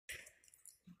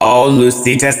Oh,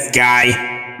 Lucita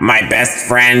Sky, my best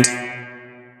friend.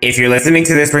 If you're listening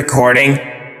to this recording,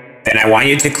 then I want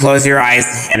you to close your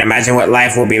eyes and imagine what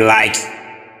life will be like.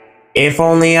 If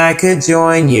only I could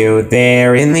join you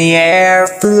there in the air,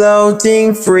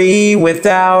 floating free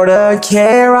without a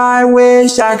care. I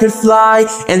wish I could fly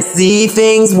and see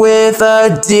things with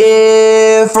a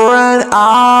different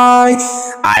eye.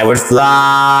 I would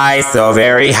fly so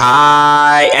very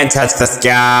high and touch the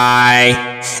sky,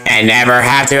 and never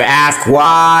have to ask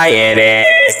why it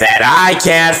is that I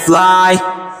can't fly.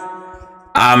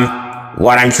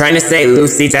 What I'm trying to say,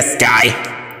 Lucita Sky,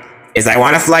 is I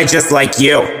want to fly just like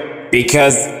you.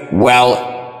 Because,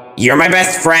 well, you're my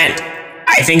best friend.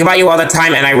 I think about you all the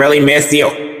time and I really miss you.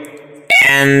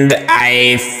 And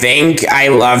I think I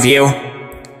love you.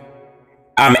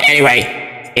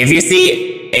 Anyway, if you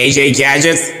see AJ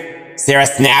Gadgets, Sarah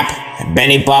Snap,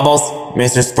 Benny Bubbles,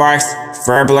 Mr. Sparks,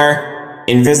 Furbler,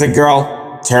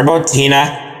 Invisigirl, Turbo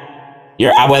Tina,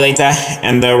 your abuelita,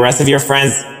 and the rest of your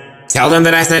friends, tell them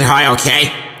that I said hi,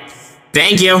 okay?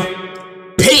 Thank you.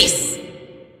 Peace!